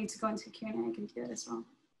you let me to go into Q&A, I can do that as well.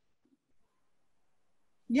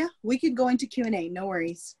 Yeah, we could go into Q&A, no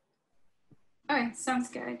worries. All right, sounds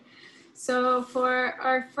good. So for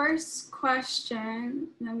our first question,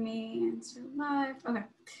 let me answer live. Okay.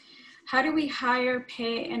 How do we hire,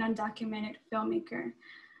 pay an undocumented filmmaker?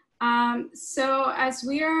 So as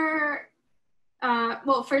we are,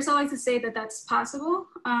 well, first I'd like to say that that's possible.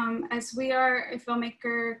 As we are a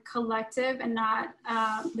filmmaker collective and not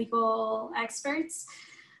legal experts,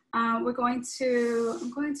 I'm going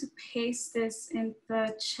to paste this in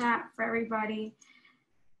the chat for everybody.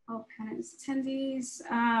 All panelists, attendees.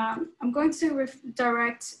 I'm going to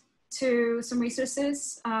direct to some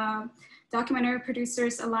resources. Documentary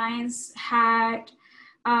Producers Alliance had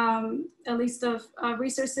a list of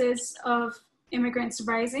resources of immigrants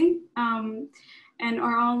rising, and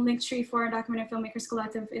our own link tree for Undocumented Filmmakers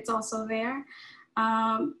Collective, it's also there.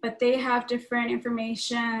 But they have different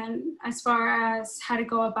information as far as how to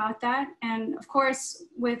go about that. And of course,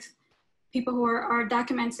 with people who are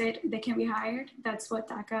documented, they can be hired. That's what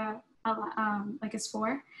DACA is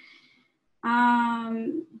for.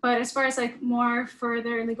 But as far as like more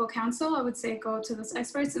further legal counsel, I would say go to those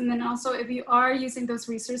experts. And then also, if you are using those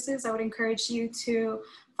resources, I would encourage you to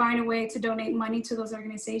find a way to donate money to those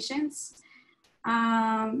organizations.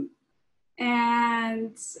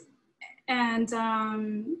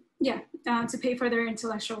 To pay for their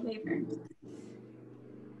intellectual labor.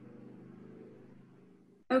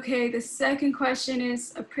 Okay, the second question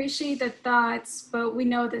is, appreciate the thoughts, but we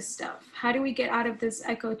know this stuff. How do we get out of this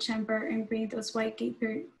echo chamber and bring those white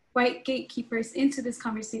gatekeepers into this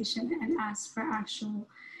conversation and ask for actual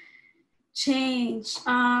change?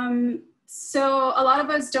 So a lot of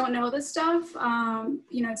us don't know this stuff.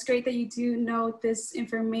 You know, it's great that you do know this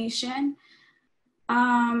information.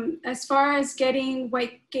 As far as getting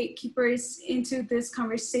white gatekeepers into this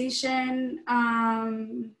conversation,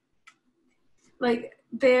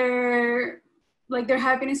 there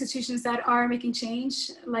have been institutions that are making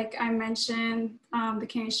change. Like I mentioned, the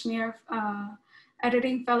Karen Schmier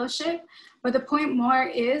editing fellowship. But the point more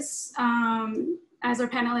is, as our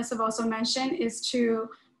panelists have also mentioned, is to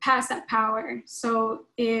pass that power. So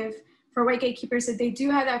if for white gatekeepers, if they do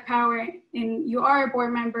have that power and you are a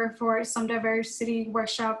board member for some diversity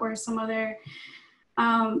workshop or some other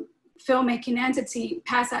filmmaking entity,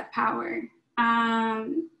 pass that power.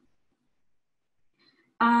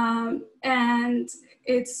 And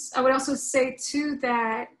I would also say too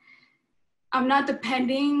that I'm not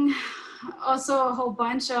depending also a whole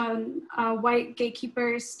bunch on white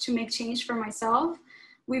gatekeepers to make change for myself.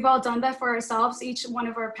 We've all done that for ourselves. Each one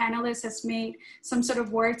of our panelists has made some sort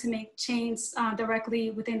of work to make change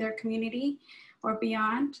directly within their community or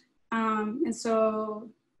beyond. And so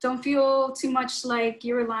don't feel too much like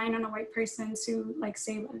you're relying on a white person to like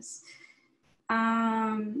save us.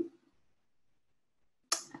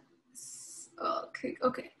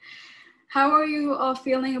 Okay. How are you all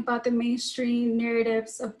feeling about the mainstream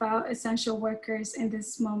narratives about essential workers in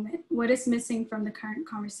this moment? What is missing from the current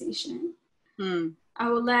conversation? I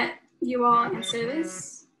will let you all answer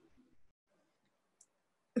this.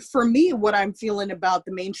 for me, what I'm feeling about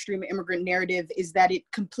the mainstream immigrant narrative is that it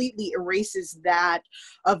completely erases that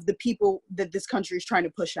of the people that this country is trying to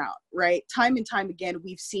push out, right? Time and time again,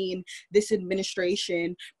 we've seen this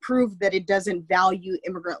administration prove that it doesn't value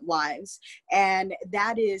immigrant lives. And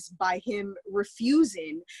that is by him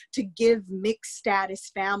refusing to give mixed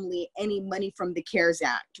status family any money from the CARES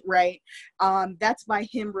Act, right? That's by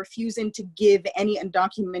him refusing to give any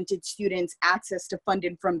undocumented students access to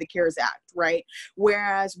funding from the CARES Act, right?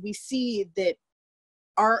 Whereas we see that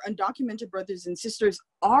our undocumented brothers and sisters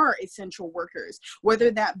are essential workers,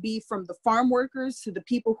 whether that be from the farm workers to the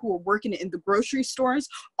people who are working in the grocery stores,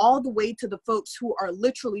 all the way to the folks who are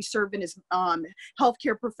literally serving as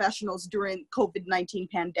healthcare professionals during COVID-19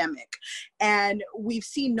 pandemic. And we've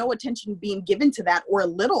seen no attention being given to that, or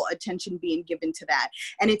little attention being given to that.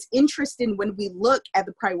 And it's interesting when we look at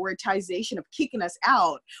the prioritization of kicking us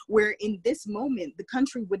out, where in this moment, the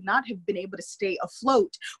country would not have been able to stay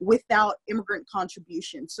afloat without immigrant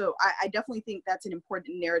contribution. So I definitely think that's an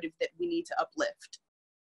important narrative that we need to uplift.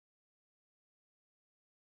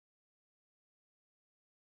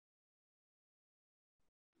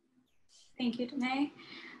 Thank you, Denea.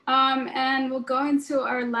 And we'll go into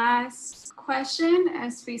our last question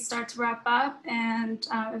as we start to wrap up. And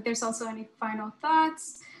if there's also any final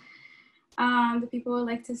thoughts that people would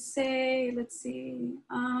like to say, let's see.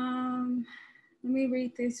 Let me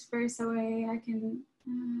read this first so I can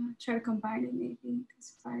try to combine it maybe.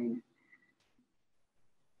 It's fine.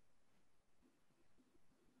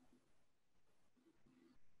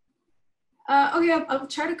 Okay, I'll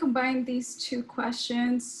try to combine these two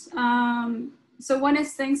questions. So one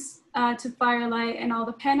is thanks to Firelight and all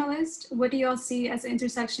the panelists. What do you all see as the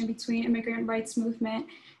intersection between immigrant rights movement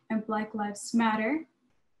and Black Lives Matter?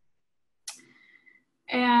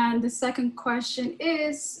 And the second question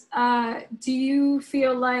is, do you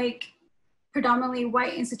feel like predominantly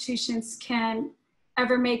white institutions can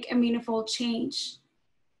ever make a meaningful change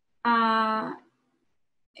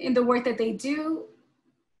in the work that they do,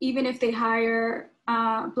 even if they hire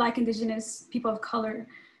Black, Indigenous, people of color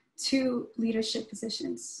to leadership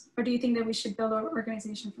positions? Or do you think that we should build our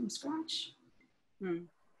organization from scratch?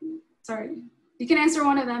 Sorry, you can answer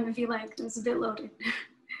one of them if you like. It's a bit loaded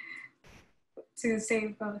to say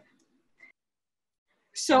both.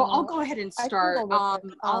 So I'll go ahead and start.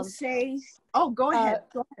 I'll say, go ahead,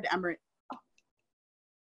 Amrit.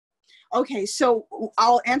 Okay, so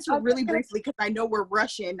I'll answer really briefly because I know we're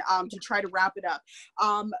rushing to try to wrap it up.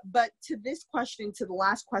 But to this question, to the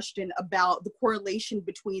last question about the correlation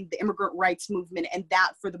between the immigrant rights movement and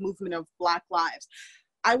that for the movement of Black lives,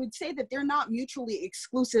 I would say that they're not mutually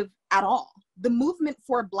exclusive at all. The movement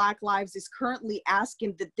for Black lives is currently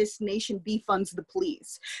asking that this nation defunds the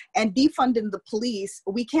police. And defunding the police,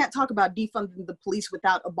 we can't talk about defunding the police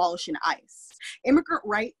without abolishing ICE. Immigrant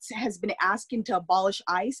rights has been asking to abolish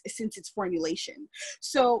ICE since its formulation.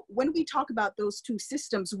 So when we talk about those two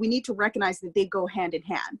systems, we need to recognize that they go hand in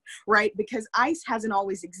hand, right? Because ICE hasn't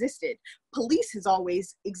always existed. Police has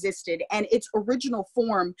always existed, and its original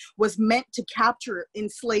form was meant to capture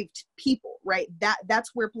enslaved people, right?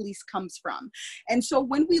 That's where police comes from. And so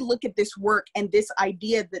when we look at this work and this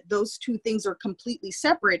idea that those two things are completely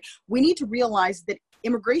separate, we need to realize that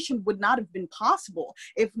immigration would not have been possible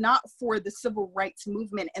if not for the civil rights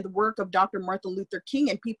movement and the work of Dr. Martin Luther King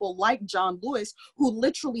and people like John Lewis, who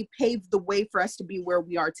literally paved the way for us to be where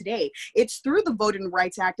we are today. It's through the Voting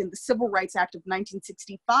Rights Act and the Civil Rights Act of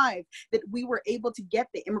 1965 that we were able to get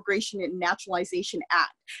the Immigration and Naturalization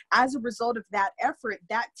Act. As a result of that effort,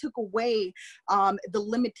 that took away the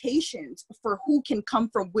limitations for who can come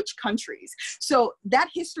from which countries. So that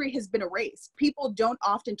history has been erased. People don't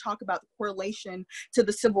often talk about the correlation to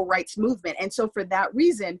the civil rights movement. And so for that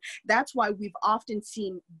reason, that's why we've often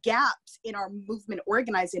seen gaps in our movement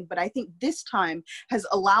organizing. But I think this time has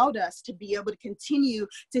allowed us to be able to continue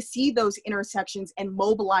to see those intersections and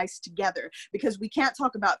mobilize together, because we can't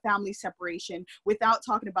talk about family separation without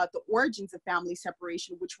talking about the origins of family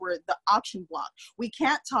separation, which were the auction block. We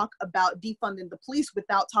can't talk about defunding the police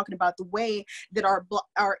without talking about the way that our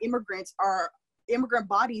immigrant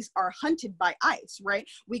bodies are hunted by ICE, right?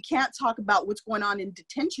 We can't talk about what's going on in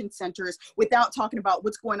detention centers without talking about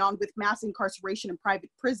what's going on with mass incarceration in private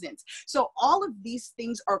prisons. So all of these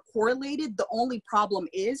things are correlated. The only problem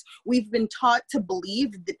is we've been taught to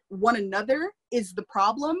believe that one another is the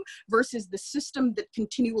problem versus the system that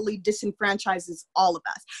continually disenfranchises all of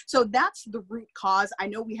us. So that's the root cause. I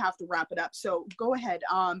know we have to wrap it up. So go ahead.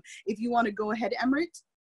 If you want to go ahead, Amrit.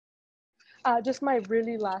 Just my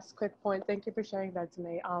really last quick point. Thank you for sharing that,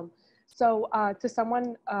 Denea. So to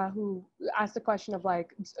someone who asked the question of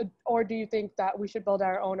like, or do you think that we should build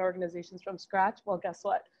our own organizations from scratch? Well, guess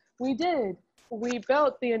what? We did. We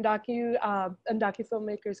built the Undocu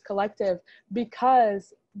Filmmakers Collective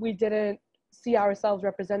because we didn't see ourselves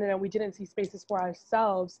represented, and we didn't see spaces for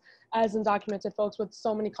ourselves as undocumented folks with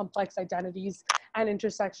so many complex identities and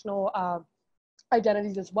intersectional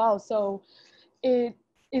identities as well. So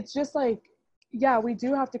it's just like, yeah, we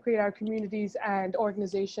do have to create our communities and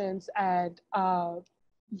organizations and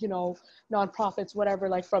you know, nonprofits, whatever,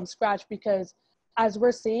 like from scratch, because as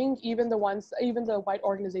we're seeing, even the white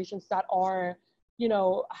organizations that are, you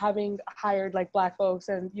know, having hired like Black folks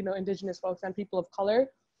and, you know, Indigenous folks and people of color,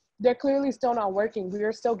 they're clearly still not working. We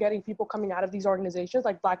are still getting people coming out of these organizations,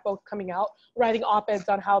 like Black folks coming out, writing op-eds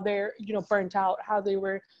on how they're, you know, burnt out, how they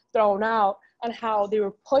were thrown out, and how they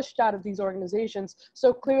were pushed out of these organizations.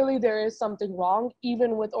 So clearly there is something wrong,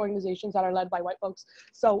 even with organizations that are led by white folks.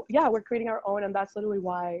 So yeah, we're creating our own, and that's literally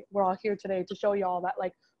why we're all here today, to show y'all that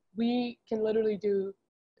like we can literally do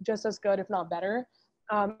just as good, if not better,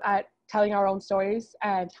 at telling our own stories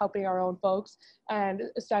and helping our own folks and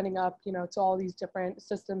standing up, you know, to all these different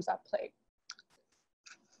systems at play.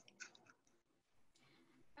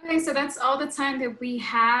 Okay, so that's all the time that we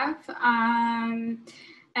have.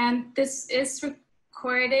 And this is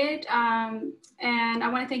recorded. And I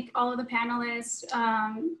want to thank all of the panelists.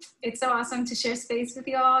 It's so awesome to share space with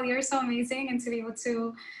you all. You're so amazing, and to be able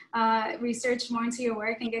to research more into your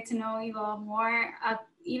work and get to know you all more,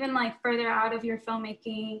 even like further out of your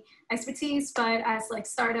filmmaking expertise, but as like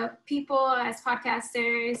startup people, as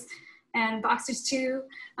podcasters, and boxers too.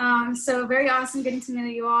 So very awesome getting to know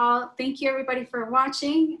you all. Thank you everybody for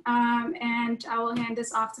watching. And I will hand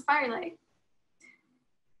this off to Firelight.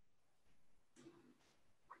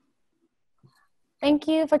 Thank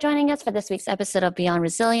you for joining us for this week's episode of Beyond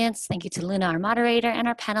Resilience. Thank you to Luna, our moderator, and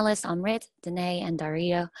our panelists, Amrit, Denea, and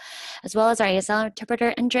Dario, as well as our ASL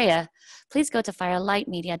interpreter, Andrea. Please go to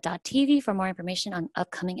firelightmedia.tv for more information on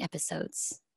upcoming episodes.